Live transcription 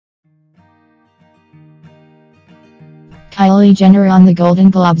Kylie Jenner on the Golden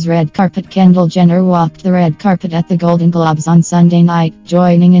Globes red carpet. Kendall Jenner walked the red carpet at the Golden Globes on Sunday night,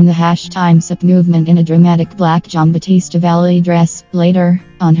 joining in the #TimesUp movement in a dramatic black Giambattista Valli dress. Later,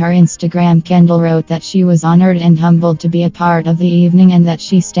 on her Instagram, Kendall wrote that she was honored and humbled to be a part of the evening and that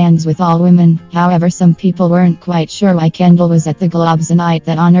she stands with all women. However, some people weren't quite sure why Kendall was at the Globes, a night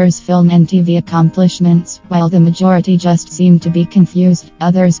that honors film and TV accomplishments. While the majority just seemed to be confused,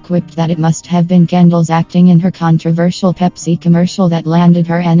 others quipped that it must have been Kendall's acting in her controversial Pepsi commercial that landed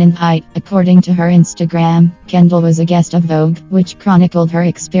her an invite. According to her Instagram, Kendall was a guest of Vogue, which chronicled her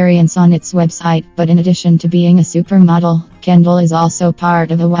experience on its website. But in addition to being a supermodel, Kendall is also part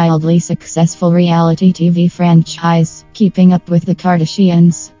of a wildly successful reality TV franchise, Keeping Up with the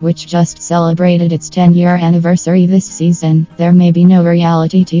Kardashians, which just celebrated its 10-year anniversary this season. There may be no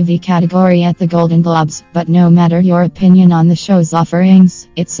reality TV category at the Golden Globes, but no matter your opinion on the show's offerings,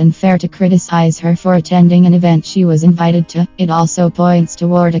 it's unfair to criticize her for attending an event she was invited to. It also points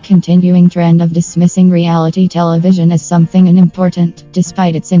toward a continuing trend of dismissing reality television as something unimportant,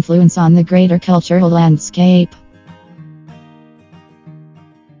 despite its influence on the greater cultural landscape.